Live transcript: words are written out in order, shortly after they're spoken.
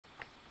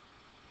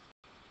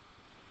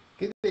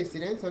Good day,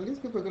 students. On this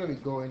group, we're going to be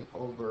going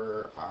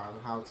over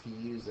how to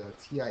use a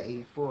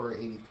TI-84 or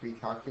 83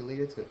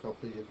 calculator to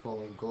accomplish the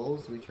following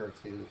goals, which are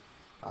to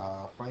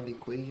find the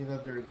equation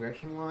of the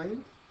regression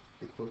line,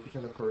 the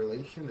coefficient of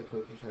correlation, the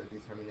coefficient of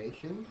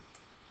determination,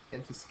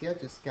 and to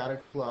sketch a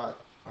scattered plot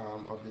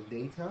of the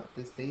data,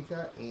 this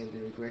data, and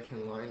the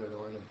regression line or the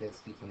line of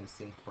best fit on the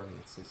same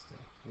coordinate system.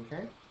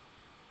 Okay?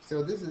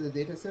 So this is the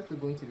data set we're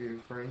going to be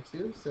referring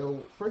to.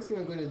 So first thing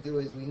we're going to do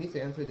is we need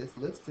to enter this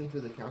list into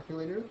the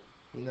calculator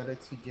in order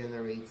to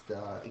generate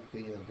the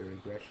equation of the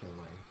regression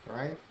line. All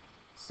right.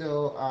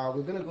 So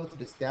we're going to go to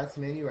the stats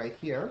menu right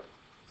here,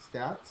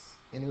 stats,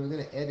 and we're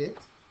going to edit.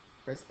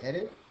 Press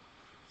edit.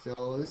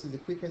 So this is the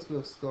quickest way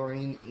of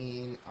storing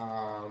in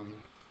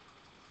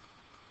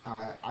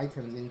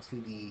items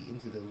into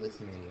the list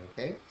menu.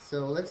 Okay.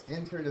 So let's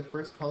enter the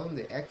first column,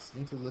 the X,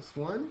 into list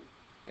 1.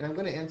 And I'm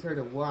going to enter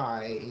the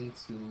Y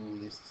into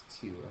list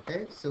 2,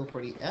 okay? So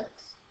for the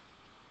X,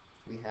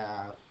 we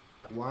have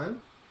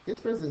 1.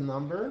 Just press the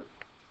number,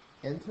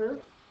 enter,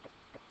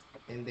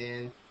 and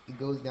then it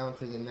goes down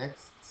to the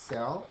next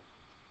cell,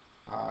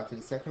 to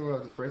the second row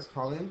of the first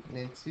column, and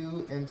then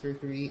 2, enter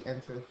 3,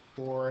 enter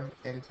 4,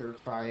 enter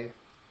 5,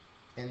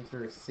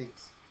 enter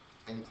 6,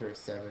 enter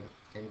 7,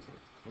 enter,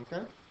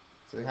 okay?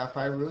 So we have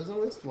 5 rows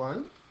on list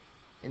 1,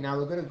 and now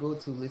we're going to go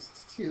to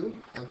list 2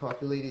 and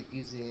populate it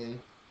using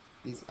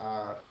these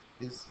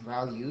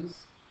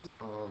values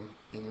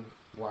in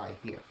Y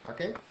here.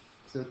 Okay,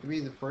 so 3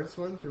 is the first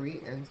one. 3,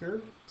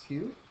 enter.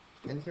 2,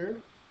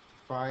 enter.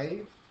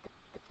 5,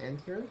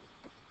 enter.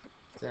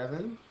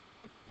 7,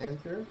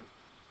 enter.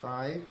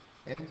 5,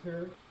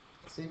 enter.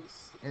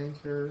 6,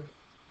 enter.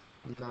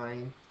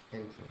 9,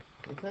 enter.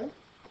 Okay,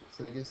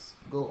 so just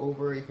go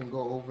over, you can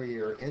go over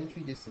your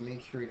entry just to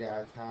make sure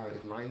that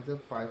it lines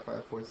up. 5,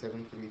 5, 4,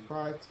 7, 3,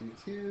 5, 2,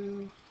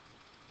 2,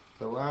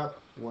 go up,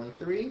 1,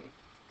 3,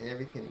 and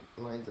everything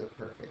lines up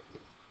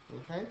perfectly.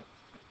 Okay?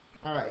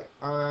 Alright,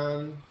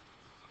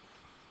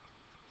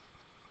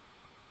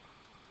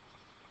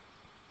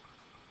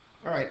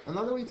 alright,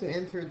 another way to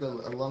enter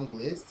a long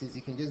list is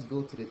you can just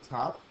go to the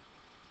top,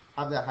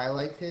 have that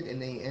highlighted,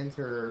 and then you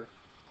enter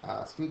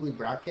squiggly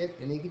bracket,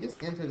 and then you can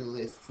just enter the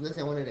list. So let's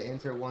say I wanted to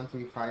enter 1,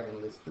 3, 5 in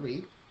list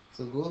 3.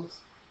 So go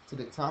to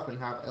the top and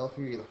have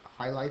L3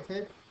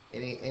 highlighted,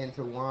 and then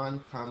enter 1,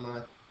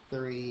 comma,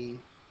 3,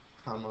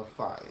 comma,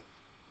 5.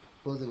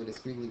 Close it with a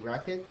squiggly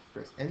bracket,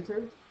 press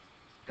enter.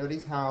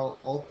 Notice how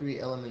all 3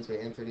 elements are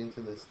entered into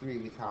list 3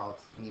 without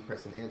me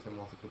pressing enter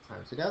multiple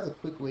times. So that's a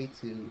quick way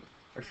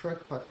a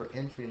shortcut for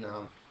entering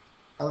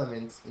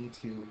elements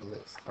into a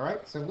list.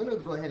 Alright, so I'm going to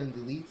go ahead and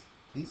delete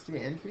these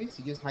 3 entries.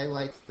 You just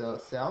highlight the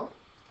cell,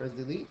 press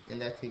delete,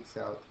 and that takes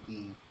out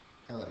the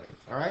element.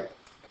 Alright,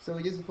 so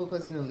we're just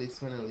focusing on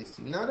list 1 and list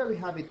 2. Now that we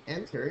have it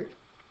entered,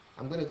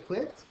 I'm going to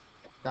quit.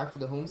 Back to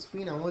the home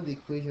screen. I want the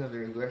equation of the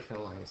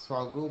regression line. So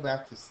I'll go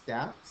back to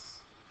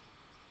stats.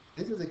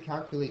 This is a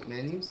calculate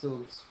menu,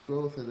 so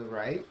scroll to the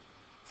right,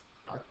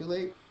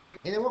 calculate,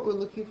 and then what we're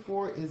looking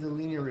for is a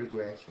linear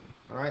regression.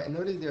 All right, and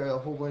notice there are a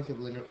whole bunch of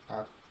linear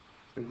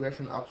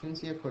regression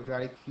options here: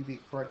 quadratic,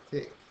 cubic,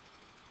 quartic.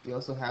 We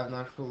also have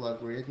natural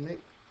logarithmic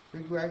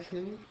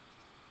regression,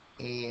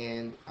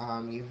 and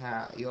you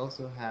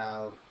also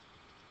have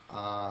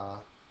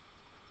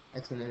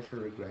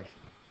exponential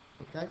regression.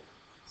 Okay,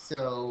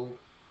 so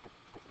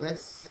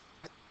let's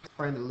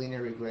find the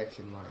linear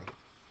regression line.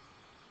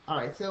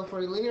 Alright, so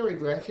for the linear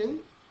regression,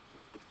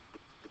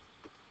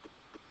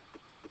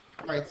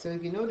 alright, so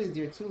if you notice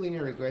there are 2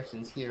 linear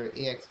regressions here,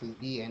 ax plus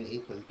b and a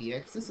plus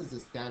bx. This is the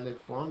standard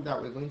form that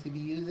we're going to be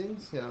using.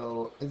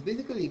 So it's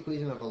basically the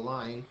equation of a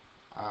line,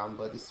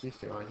 but it's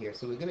switched around here.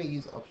 So we're going to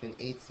use option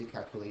 8 to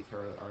calculate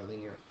our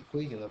linear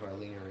equation of our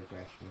linear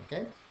regression,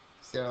 okay?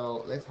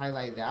 So let's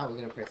highlight that. We're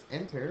going to press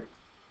enter,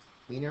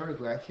 linear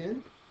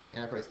regression,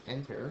 and I press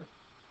enter,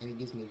 and it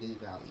gives me these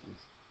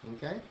values,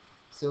 okay?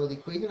 So the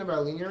equation of our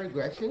linear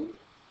regression,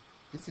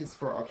 this is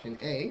for option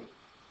A,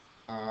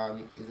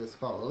 is as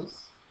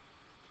follows.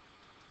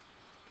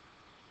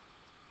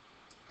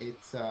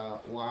 It's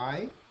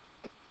y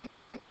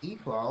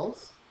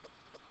equals,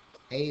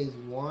 A is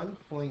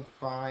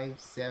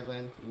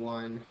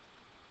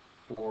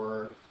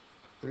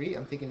 1.57143.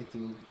 I'm taking it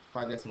to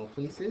 5 decimal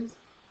places,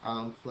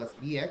 plus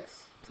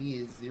bx. B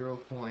is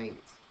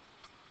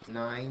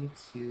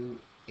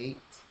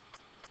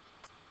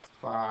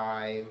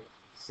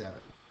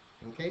 0.92857.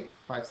 Okay,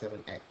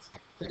 57x.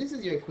 So this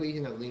is your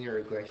equation of linear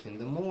regression.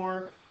 The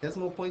more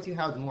decimal points you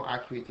have, the more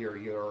accurate the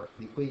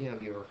equation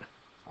of your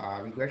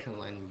regression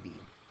line will be.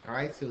 All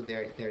right, so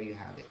there you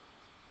have it.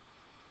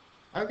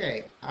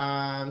 Okay,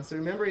 so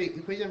remember the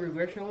equation of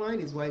regression line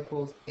is y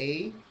equals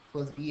a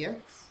plus bx,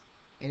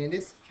 and in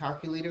this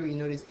calculator you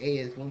notice a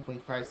is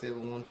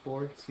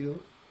 1.57142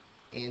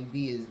 and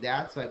b is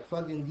that. So I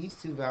plugged in these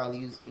 2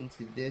 values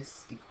into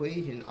this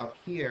equation up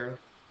here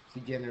to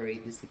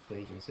generate this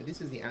equation. So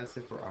this is the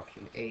answer for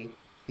option A,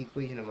 the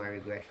equation of my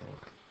regression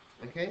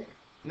line. Okay,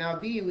 now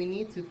B, we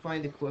need to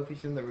find the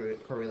coefficient of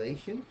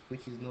correlation,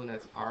 which is known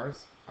as R.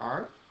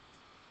 R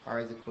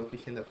is the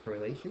coefficient of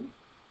correlation.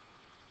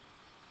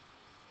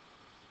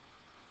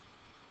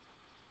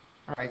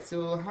 Alright,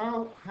 so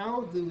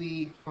how do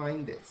we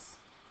find this?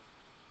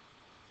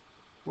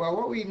 Well,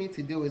 what we need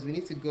to do is we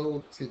need to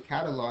go to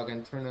catalog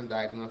and turn on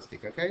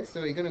diagnostic, okay?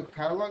 So you're going to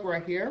catalog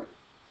right here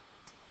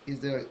is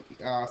the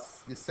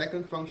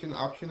second function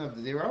option of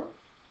the 0.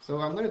 So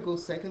I'm going to go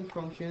second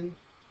function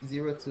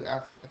 0 to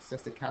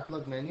access the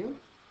catalog menu.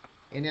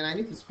 And then I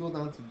need to scroll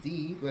down to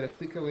D, but a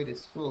quicker way to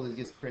scroll is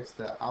just press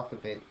the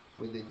alphabet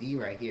with the D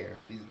right here.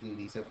 Please do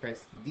D. So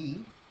press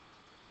D,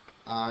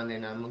 and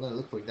then I'm going to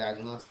look for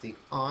diagnostic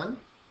on.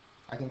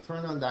 I can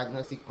turn on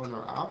diagnostic on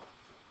or off.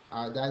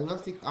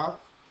 Diagnostic off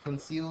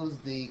conceals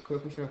the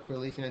coefficient of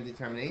correlation and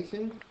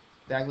determination.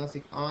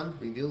 Diagnostic on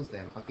reveals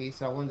them. Okay,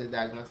 so I want the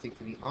diagnostic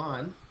to be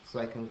on so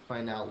I can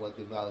find out what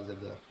the values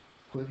of the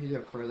coefficient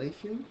of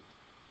correlation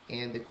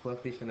and the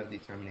coefficient of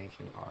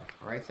determination are.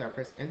 Alright, so I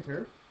press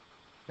enter.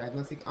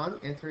 Diagnostic on,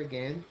 enter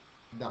again,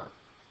 done.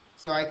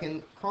 So I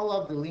can call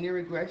up the linear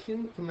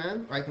regression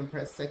command, or I can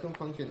press second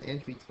function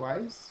entry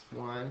twice,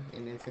 one,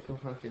 and then second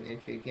function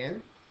entry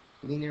again.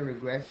 Linear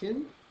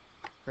regression,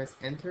 press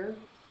enter,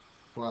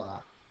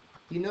 voila.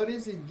 You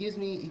notice it gave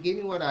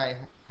me what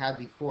I had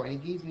before, and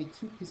it gives me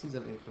two pieces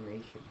of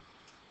information.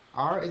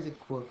 R is a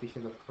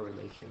coefficient of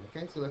correlation,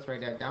 okay? So let's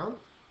write that down.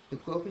 The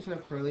coefficient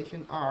of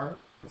correlation R,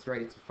 let's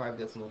write it to 5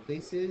 decimal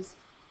places,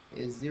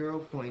 is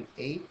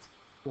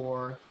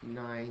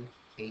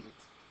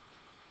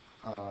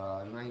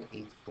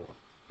 0.8498984,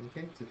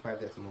 okay, to 5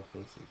 decimal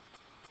places.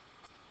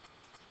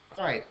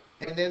 All right,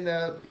 and then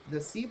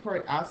the C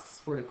part asks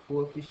for the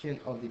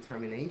coefficient of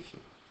determination.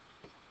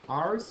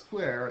 R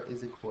squared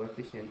is a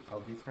coefficient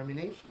of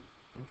determination,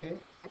 okay?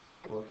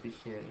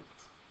 Coefficient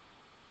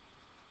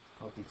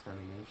of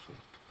determination.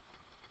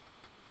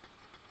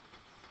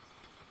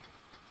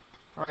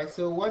 All right,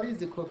 so what is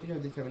the coefficient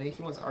of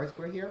determination? What's R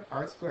squared here?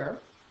 R squared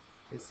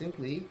is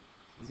simply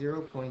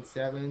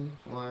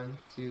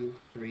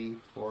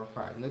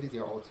 0.71234.5. Notice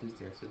they're all 2's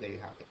there, so there you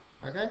have it.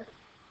 Okay?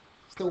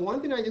 So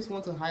one thing I just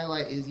want to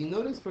highlight is you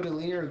notice for the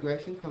linear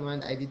regression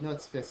command, I did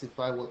not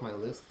specify what my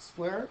lists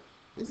were.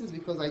 This is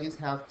because I just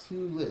have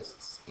two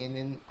lists, and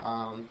then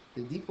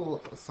the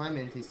default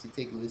assignment is to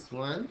take list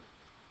 1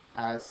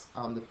 as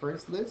the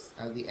first list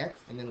as the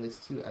X, and then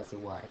list 2 as the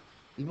Y.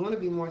 If you want to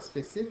be more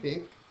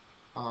specific,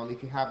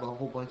 if you have a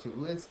whole bunch of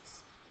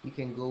lists, you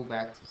can go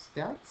back to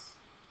stats,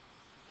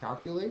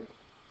 calculate.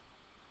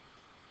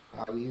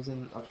 We're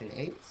using option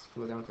 8,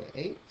 scroll down to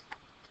 8.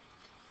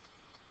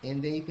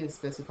 And then you can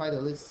specify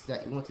the lists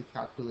that you want to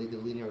calculate the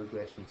linear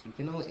regression. So you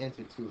can only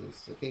enter two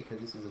lists, okay, because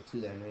this is a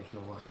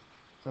two-dimensional one.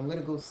 So I'm going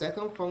to go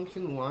second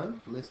function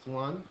 1, list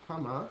 1,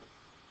 comma,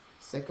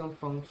 second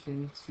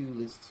function 2,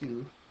 list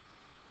 2,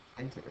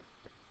 enter.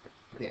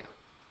 Bam.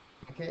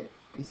 Okay,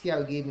 you see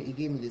how it gave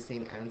me the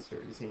same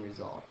answer, the same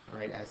result, all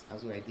right, as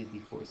what I did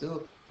before.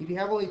 So if you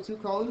have only two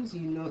columns,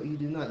 you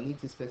do not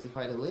need to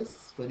specify the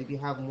lists. But if you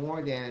have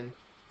more than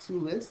two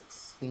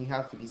lists, then you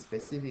have to be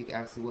specific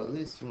as to what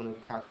list you want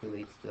to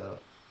calculate the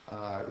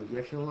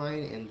regression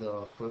line and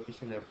the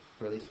coefficient of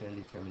correlation and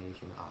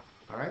determination of.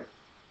 All right.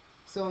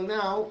 So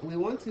now we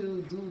want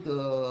to do we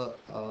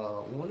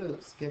want to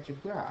sketch a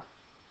graph.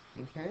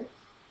 Okay.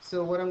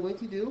 So what I'm going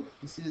to do,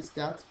 you see the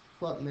stats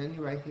plot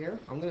menu right here.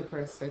 I'm going to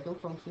press second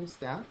function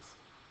stats,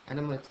 and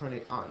I'm going to turn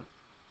it on.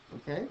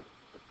 Okay.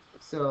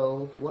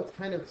 So what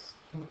kind of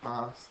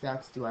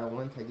stats do I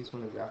want? I just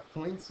want to graph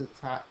points. So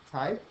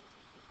type,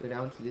 go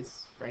down to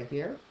this right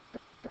here.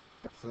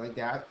 So like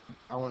that,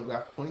 I want to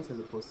graph points as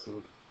opposed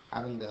to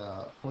having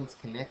the points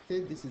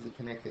connected. This is a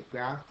connected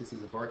graph. This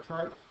is a bar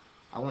chart.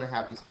 I want to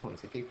have these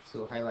points. Okay.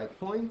 So highlight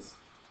points.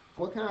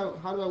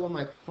 How do I want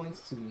my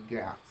points to be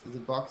graphed? Is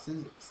it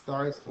boxes,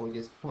 stars, or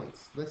just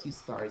points? Let's use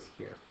stars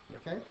here,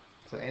 okay?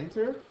 So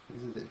enter,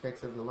 this is the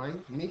effects of the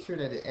line. Make sure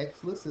that the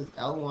X list is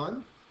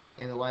L1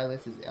 and the Y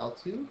list is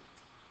L2.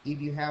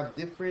 If you have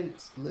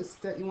different lists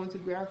that you want to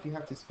graph, you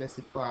have to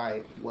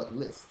specify what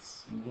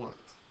lists you want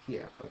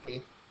here,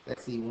 okay?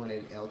 Let's say you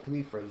wanted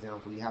L3, for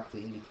example, you have to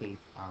indicate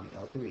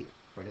L3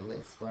 for the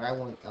list. But I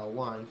want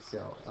L1,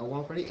 so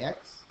L1 for the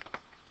X,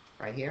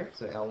 right here,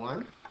 so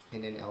L1,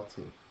 and then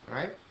L2, all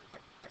right?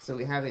 So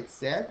we have it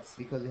set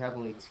because we have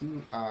only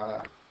two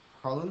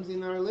columns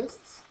in our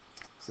lists.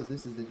 So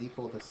this is the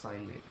default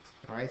assignment.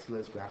 All right, so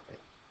let's graph it.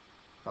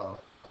 Oh,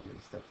 let me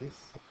stop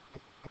this.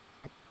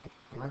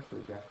 I'm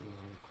actually graphing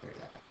and clear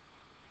that.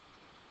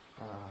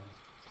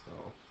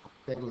 So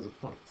there goes the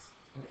points.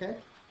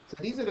 Okay, so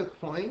these are the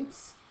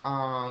points.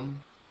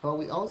 But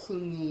we also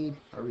need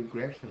a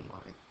regression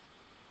line.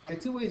 There are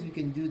two ways we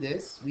can do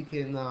this. We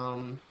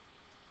can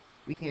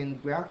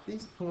graph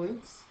these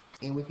points,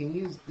 and we can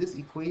use this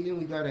equation.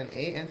 We got an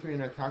A, enter in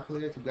our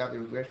calculator to graph the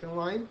regression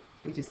line,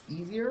 which is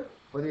easier,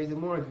 but there's a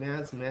more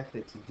advanced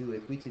method to do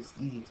it, which is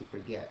easy to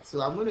forget.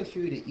 So I'm going to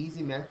show you the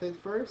easy method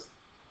first,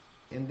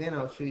 and then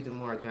I'll show you the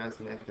more advanced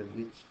method,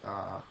 which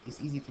is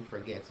easy to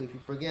forget. So if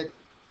you forget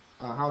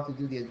how to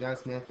do the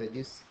advanced method,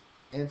 just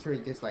enter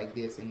it just like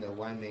this in the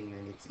Y menu,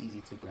 and it's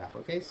easy to graph.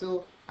 Okay,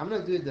 so I'm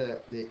going to do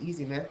the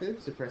easy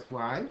method. So press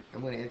Y.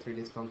 I'm going to enter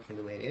this function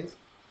the way it is.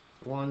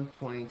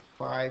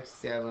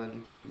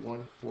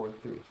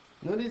 1.57143.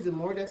 Notice the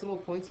more decimal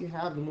points you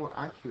have, the more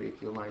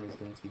accurate your line is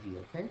going to be,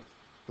 okay?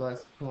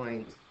 Plus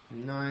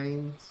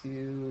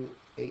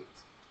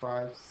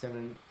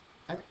 0.92857x.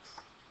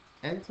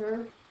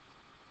 Enter,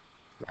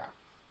 graph.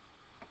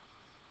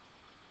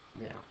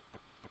 Now,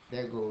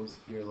 there goes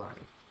your line,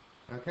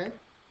 okay?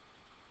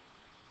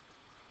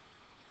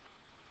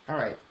 All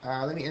right,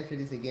 let me enter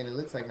this again. It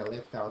looks like I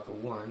left out the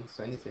 1,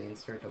 so I need to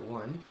insert a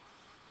 1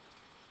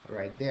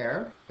 right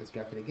there. Let's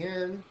graph it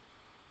again.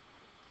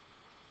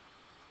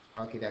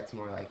 Okay, that's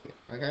more like it.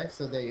 Okay,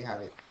 so there you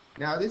have it.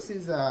 Now this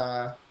is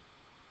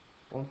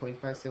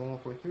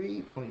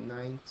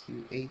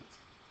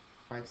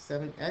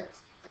 1.57143.92857x.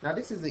 Now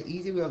this is the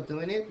easy way of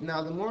doing it.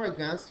 Now the more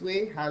advanced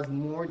way has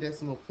more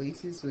decimal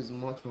places, so it's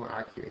much more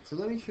accurate. So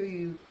let me show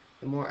you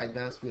the more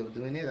advanced way of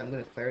doing it. I'm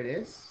going to clear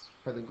this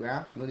for the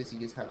graph. Notice you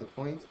just have the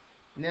points.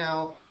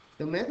 Now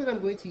the method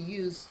I'm going to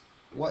use,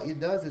 what it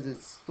does is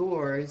it's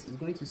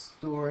going to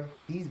store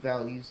these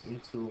values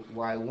into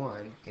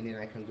y1, and then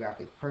I can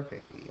graph it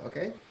perfectly.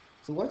 Okay,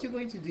 so what you're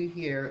going to do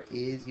here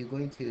is you're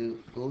going to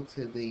go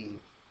to the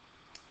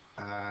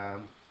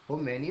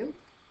home menu,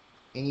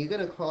 and you're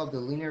going to call up the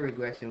linear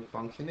regression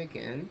function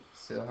again.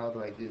 So how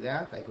do I do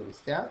that? I go to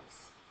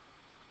stats,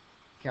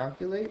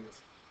 calculate,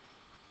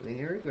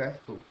 linear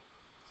regression,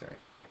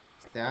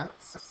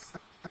 stats,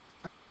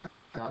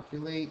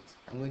 calculate.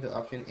 I'm going to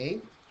option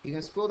 8. You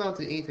can scroll down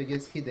to 8 or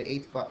just hit the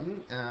 8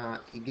 button.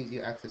 It gives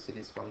you access to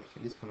this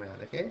function, this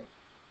command, okay?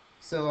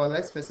 So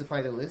let's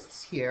specify the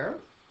lists here.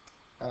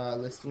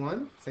 List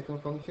 1,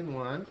 second function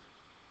 1,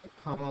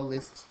 comma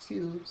list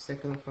 2,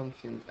 second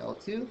function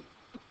L2.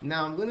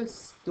 Now I'm going to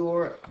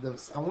store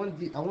I want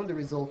the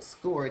result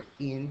stored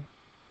in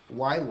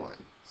y1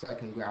 so I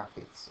can graph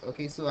it.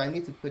 Okay, so I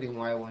need to put in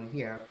y1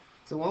 here.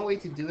 So one way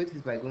to do it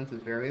is by going to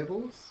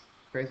variables,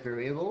 press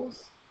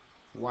variables,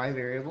 y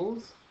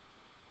variables,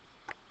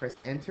 press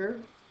enter,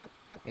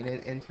 and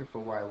then enter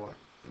for y1.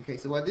 Okay,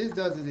 so what this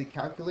does is it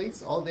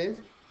calculates all this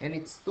and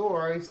it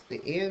stores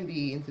the a and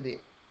b into the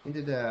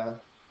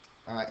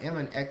m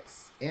and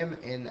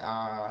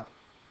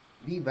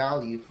b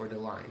value for the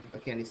line.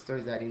 Okay, and it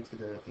stores that into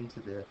the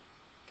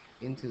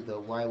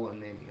y1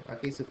 menu.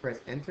 Okay, so press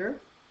enter.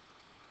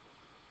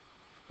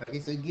 Okay,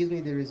 so it gives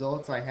me the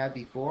results I had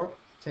before.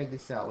 Check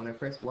this out. When I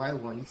press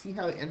y1, you see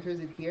how it enters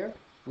it here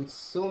with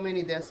so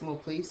many decimal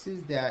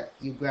places that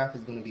your graph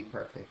is going to be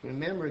perfect.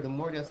 Remember, the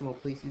more decimal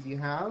places you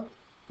have,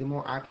 the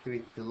more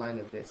accurate the line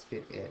of best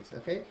fit is.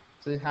 Okay,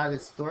 so it has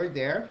it stored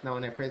there. Now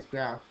when I press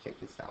graph, check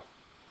this out.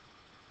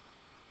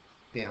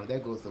 Bam, there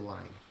goes the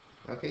line.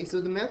 Okay, so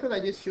the method I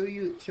just showed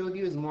you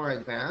is more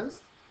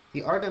advanced.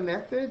 The other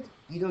method,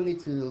 you don't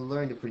need to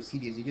learn the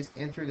procedures. You just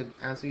enter the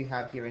answer you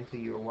have here into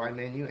your Y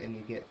menu, and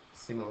you get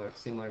similar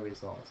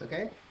results.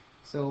 Okay,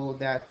 so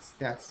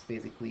that's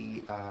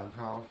basically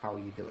how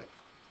you do it.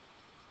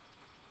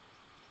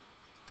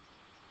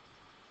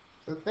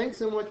 So thanks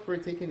so much for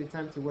taking the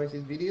time to watch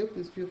this video.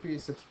 Please feel free to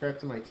subscribe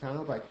to my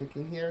channel by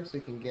clicking here so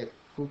you can get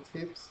cool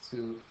tips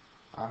to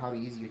how to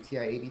use your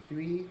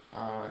TI-83,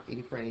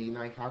 84, and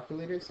 89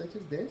 calculators such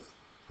as this.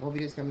 More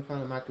videos can be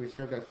found on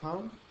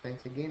macrosharp.com.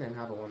 Thanks again and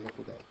have a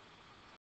wonderful day.